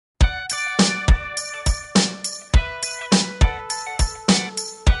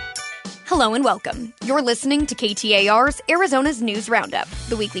Hello and welcome. You're listening to KTAR's Arizona's News Roundup,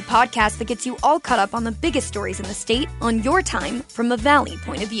 the weekly podcast that gets you all caught up on the biggest stories in the state on your time from a Valley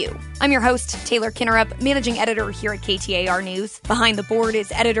point of view. I'm your host, Taylor Kinnerup, managing editor here at KTAR News. Behind the board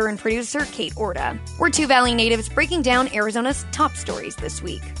is editor and producer Kate Orda. We're two Valley natives breaking down Arizona's top stories this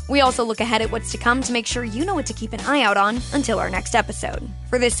week. We also look ahead at what's to come to make sure you know what to keep an eye out on until our next episode.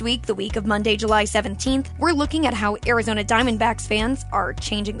 For this week, the week of Monday, July 17th, we're looking at how Arizona Diamondbacks fans are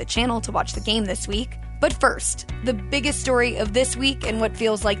changing the channel to watch the game this week. But first, the biggest story of this week and what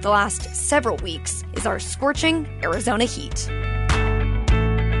feels like the last several weeks is our scorching Arizona heat.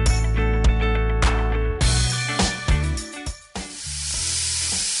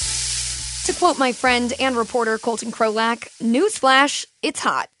 To quote my friend and reporter Colton Krolak, newsflash, it's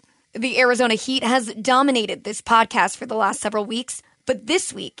hot. The Arizona heat has dominated this podcast for the last several weeks, but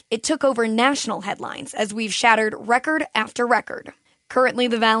this week it took over national headlines as we've shattered record after record. Currently,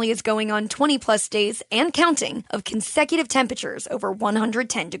 the Valley is going on 20-plus days and counting of consecutive temperatures over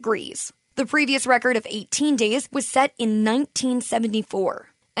 110 degrees. The previous record of 18 days was set in 1974.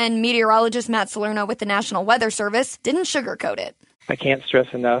 And meteorologist Matt Salerno with the National Weather Service didn't sugarcoat it. I can't stress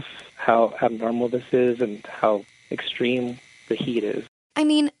enough how abnormal this is and how extreme the heat is. I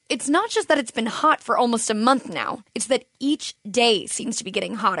mean, it's not just that it's been hot for almost a month now. It's that each day seems to be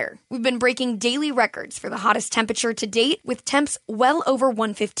getting hotter. We've been breaking daily records for the hottest temperature to date, with temps well over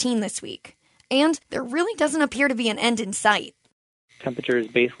 115 this week. And there really doesn't appear to be an end in sight. Temperature is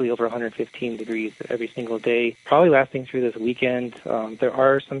basically over 115 degrees every single day, probably lasting through this weekend. There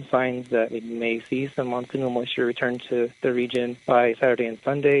are some signs that we may see some monsoonal moisture return to the region by Saturday and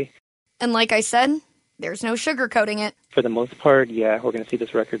Sunday. And like I said, there's no sugarcoating it. For the most part, yeah, we're going to see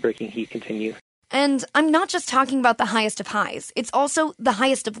this record-breaking heat continue. And I'm not just talking about the highest of highs. It's also the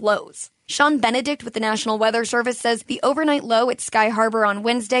highest of lows. Sean Benedict with the National Weather Service says the overnight low at Sky Harbor on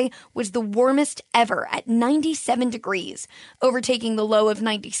Wednesday was the warmest ever at 97 degrees, overtaking the low of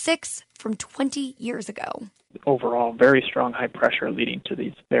 96 from 20 years ago. Overall, very strong high pressure leading to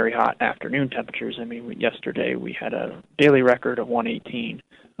these very hot afternoon temperatures. I mean, yesterday we had a daily record of 118,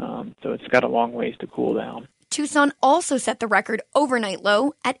 so it's got a long ways to cool down. Tucson also set the record overnight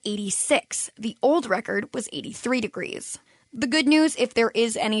low at 86. The old record was 83 degrees. The good news, if there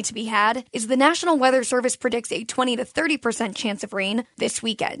is any to be had, is the National Weather Service predicts a 20 to 30% chance of rain this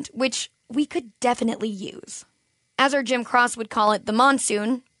weekend, which we could definitely use. As our Jim Cross would call it, the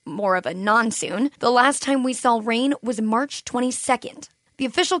monsoon, more of a non-soon, the last time we saw rain was March 22nd. The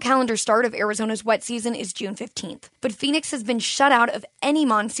official calendar start of Arizona's wet season is June 15th, but Phoenix has been shut out of any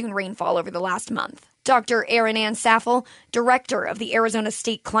monsoon rainfall over the last month. Dr. Erin Ann Saffel, director of the Arizona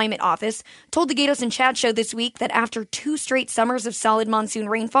State Climate Office, told the Gatos and Chad show this week that after 2 straight summers of solid monsoon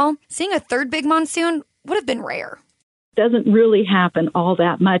rainfall, seeing a third big monsoon would have been rare. Doesn't really happen all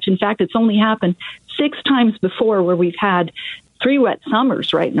that much. In fact, it's only happened 6 times before where we've had 3 wet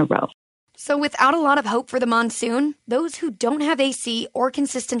summers right in a row. So without a lot of hope for the monsoon, those who don't have AC or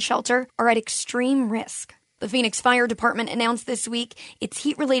consistent shelter are at extreme risk. The Phoenix Fire Department announced this week its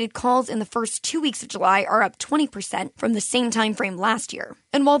heat-related calls in the first 2 weeks of July are up 20% from the same time frame last year.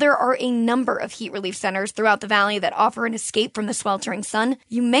 And while there are a number of heat relief centers throughout the valley that offer an escape from the sweltering sun,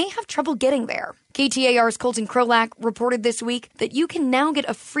 you may have trouble getting there. KTAR's Colton Krolak reported this week that you can now get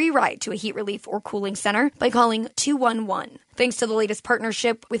a free ride to a heat relief or cooling center by calling 211, thanks to the latest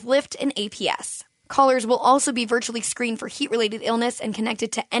partnership with Lyft and APS. Callers will also be virtually screened for heat-related illness and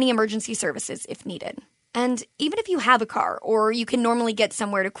connected to any emergency services if needed. And even if you have a car or you can normally get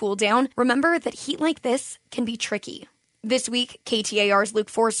somewhere to cool down, remember that heat like this can be tricky. This week, KTAR's Luke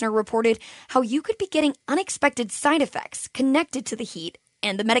Forstner reported how you could be getting unexpected side effects connected to the heat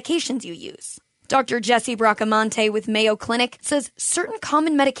and the medications you use. Dr. Jesse Bracamonte with Mayo Clinic says certain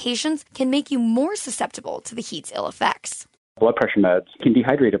common medications can make you more susceptible to the heat's ill effects. Blood pressure meds can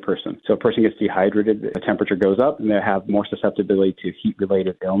dehydrate a person. So a person gets dehydrated, the temperature goes up, and they have more susceptibility to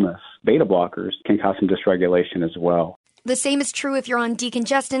heat-related illness. Beta blockers can cause some dysregulation as well. The same is true if you're on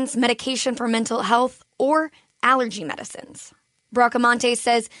decongestants, medication for mental health, or allergy medicines. Bracamonte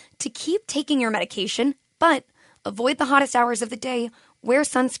says to keep taking your medication, but avoid the hottest hours of the day, wear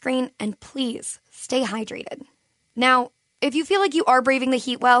sunscreen, and please stay hydrated. Now, if you feel like you are braving the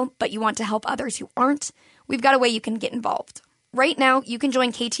heat well, but you want to help others who aren't, we've got a way you can get involved. Right now, you can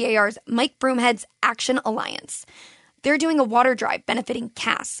join KTAR's Mike Broomhead's Action Alliance. They're doing a water drive benefiting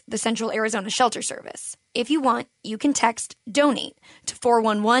CAS, the Central Arizona Shelter Service. If you want, you can text DONATE to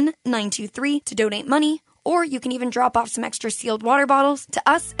 411-923 to donate money, or you can even drop off some extra sealed water bottles to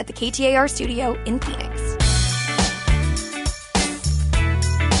us at the KTAR studio in Phoenix.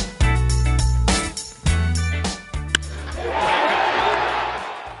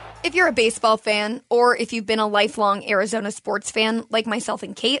 If you're a baseball fan, or if you've been a lifelong Arizona sports fan like myself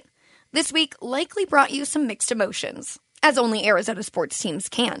and Kate, this week likely brought you some mixed emotions, as only Arizona sports teams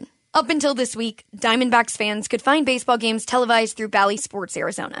can. Up until this week, Diamondbacks fans could find baseball games televised through Bally Sports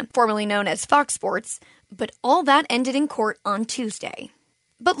Arizona, formerly known as Fox Sports, but all that ended in court on Tuesday.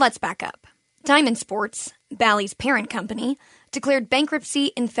 But let's back up. Diamond Sports, Bally's parent company, declared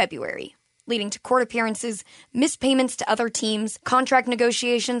bankruptcy in February, leading to court appearances, missed payments to other teams, contract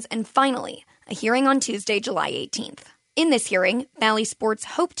negotiations, and finally, a hearing on Tuesday, July 18th. In this hearing, Bally Sports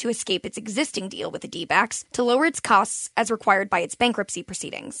hoped to escape its existing deal with the D-backs to lower its costs as required by its bankruptcy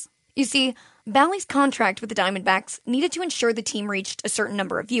proceedings. You see, Bally's contract with the Diamondbacks needed to ensure the team reached a certain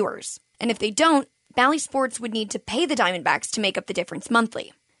number of viewers. And if they don't, Bally Sports would need to pay the Diamondbacks to make up the difference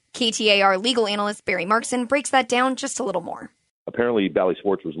monthly. KTAR legal analyst Barry Markson breaks that down just a little more. Apparently, Bally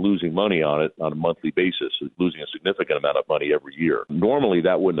Sports was losing money on it on a monthly basis, losing a significant amount of money every year. Normally,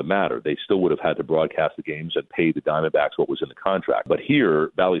 that wouldn't have mattered. They still would have had to broadcast the games and pay the Diamondbacks what was in the contract. But here,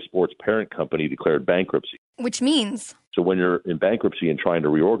 Bally Sports' parent company declared bankruptcy. Which means? So when you're in bankruptcy and trying to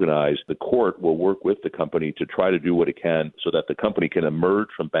reorganize, the court will work with the company to try to do what it can so that the company can emerge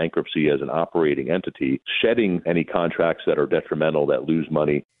from bankruptcy as an operating entity, shedding any contracts that are detrimental, that lose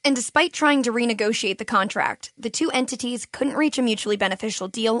money. And despite trying to renegotiate the contract, the two entities couldn't reach a mutually beneficial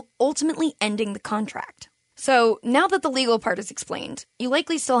deal, ultimately ending the contract. So now that the legal part is explained, you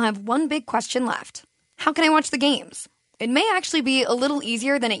likely still have one big question left. How can I watch the games? It may actually be a little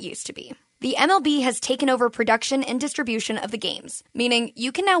easier than it used to be. The MLB has taken over production and distribution of the games, meaning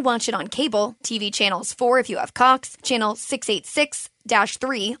you can now watch it on cable, TV channels 4 if you have Cox, channel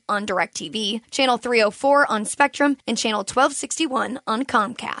 686-3 on DirecTV, channel 304 on Spectrum, and channel 1261 on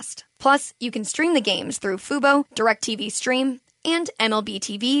Comcast. Plus, you can stream the games through Fubo, DirecTV Stream, and MLB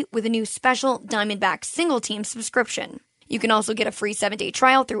TV with a new special Diamondback single-team subscription. You can also get a free 7-day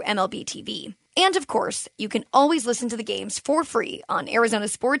trial through MLB TV. And of course, you can always listen to the games for free on Arizona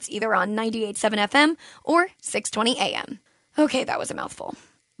Sports, either on 98.7 FM or 620 AM. Okay, that was a mouthful.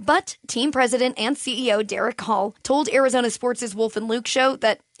 But team president and CEO Derek Hall told Arizona Sports' Wolf and Luke show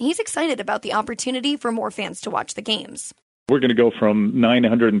that he's excited about the opportunity for more fans to watch the games. We're going to go from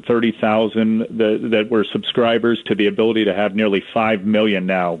 930,000 that were subscribers to the ability to have nearly 5 million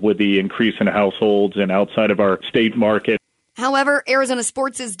now with the increase in households and outside of our state market. However, Arizona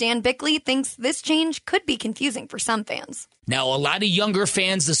Sports' Dan Bickley thinks this change could be confusing for some fans. Now, a lot of younger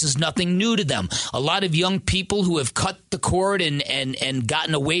fans, this is nothing new to them. A lot of young people who have cut the cord and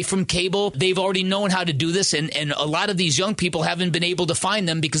gotten away from cable, they've already known how to do this, and a lot of these young people haven't been able to find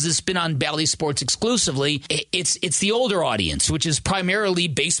them because it's been on Bally Sports exclusively. It's the older audience, which is primarily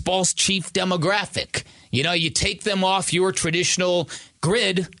baseball's chief demographic. You know, you take them off your traditional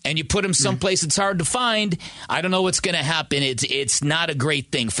grid and you put them someplace it's hard to find. I don't know what's going to happen. It's not a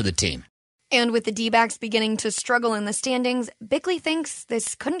great thing for the team. And with the D-backs beginning to struggle in the standings, Bickley thinks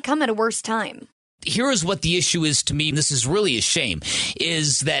this couldn't come at a worse time. Here is what the issue is to me, and this is really a shame,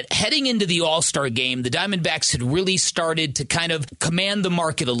 is that heading into the All-Star game, the Diamondbacks had really started to kind of command the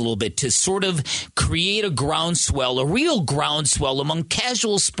market a little bit, to sort of create a groundswell, a real groundswell among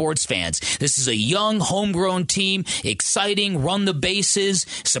casual sports fans. This is a young, homegrown team, exciting, run the bases,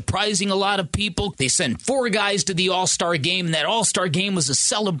 surprising a lot of people. They sent 4 guys to the All-Star game, and that All-Star game was a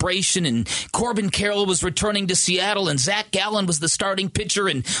celebration, and Corbin Carroll was returning to Seattle, and Zach Gallen was the starting pitcher,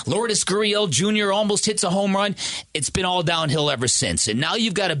 and Lourdes Gurriel Jr. almost hits a home run. It's been all downhill ever since. And now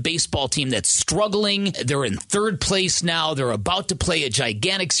you've got a baseball team that's struggling. They're in 3rd place now. They're about to play a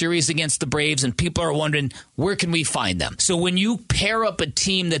gigantic series against the Braves, and people are wondering, where can we find them? So when you pair up a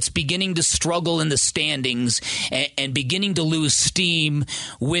team that's beginning to struggle in the standings and beginning to lose steam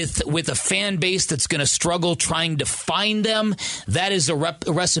with a fan base that's going to struggle trying to find them, that is a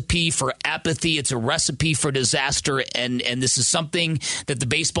recipe for apathy. It's a recipe for disaster, and this is something that the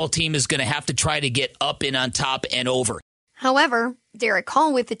baseball team is going to have to try to get up and on top and over. However, Derek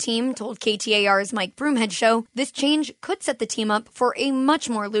Hall with the team told KTAR's Mike Broomhead show this change could set the team up for a much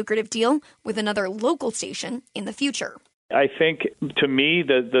more lucrative deal with another local station in the future. I think, to me,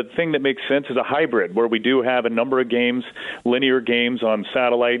 the thing that makes sense is a hybrid where we do have a number of games, linear games on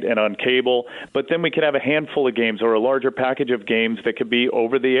satellite and on cable, but then we could have a handful of games or a larger package of games that could be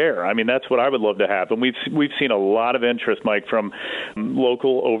over the air. I mean, that's what I would love to have. And we've seen a lot of interest, Mike, from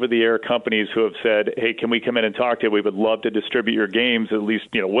local over-the-air companies who have said, hey, can we come in and talk to you? We would love to distribute your games, at least,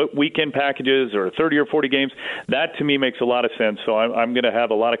 what weekend packages or 30 or 40 games. That, to me, makes a lot of sense. So I'm going to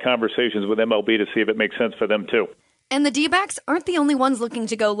have a lot of conversations with MLB to see if it makes sense for them, too. And the D-backs aren't the only ones looking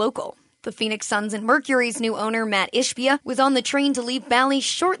to go local. The Phoenix Suns and Mercury's new owner, Matt Ishbia, was on the train to leave Bally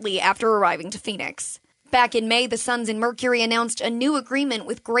shortly after arriving to Phoenix. Back in May, the Suns and Mercury announced a new agreement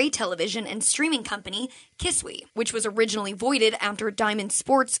with Gray television and streaming company Kiswe, which was originally voided after Diamond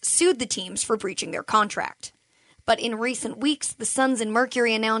Sports sued the teams for breaching their contract. But in recent weeks, the Suns and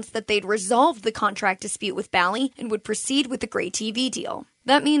Mercury announced that they'd resolved the contract dispute with Bally and would proceed with the Gray TV deal.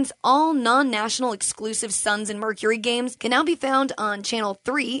 That means all non-national exclusive Suns and Mercury games can now be found on Channel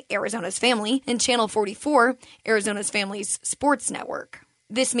 3, Arizona's Family, and Channel 44, Arizona's Family's sports network.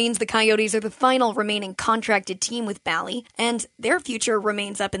 This means the Coyotes are the final remaining contracted team with Bally, and their future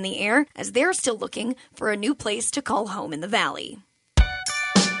remains up in the air as they're still looking for a new place to call home in the Valley.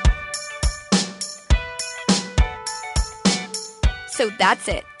 So that's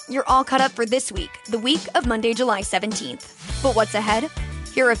it. You're all caught up for this week, the week of Monday, July 17th. But what's ahead?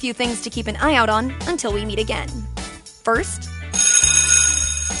 Here are a few things to keep an eye out on until we meet again. First,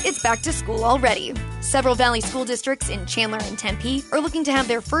 it's back to school already. Several Valley school districts in Chandler and Tempe are looking to have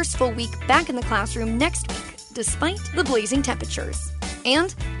their first full week back in the classroom next week, despite the blazing temperatures.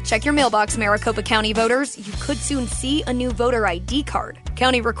 And check your mailbox, Maricopa County voters. You could soon see a new voter ID card.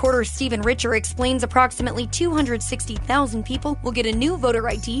 County Recorder Stephen Richer explains approximately 260,000 people will get a new voter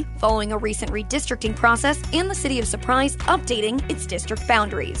ID following a recent redistricting process and the City of Surprise updating its district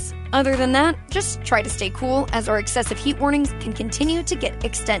boundaries. Other than that, just try to stay cool as our excessive heat warnings can continue to get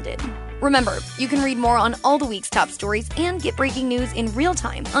extended. Remember, you can read more on all the week's top stories and get breaking news in real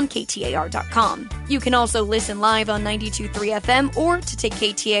time on KTAR.com. You can also listen live on 92.3 FM, or to take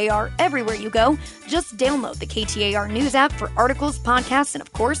KTAR everywhere you go, just download the KTAR News app for articles, podcasts, and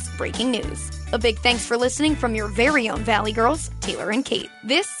of course, breaking news. A big thanks for listening from your very own Valley Girls, Taylor and Kate.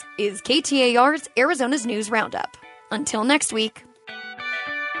 This is KTAR's Arizona's News Roundup. Until next week.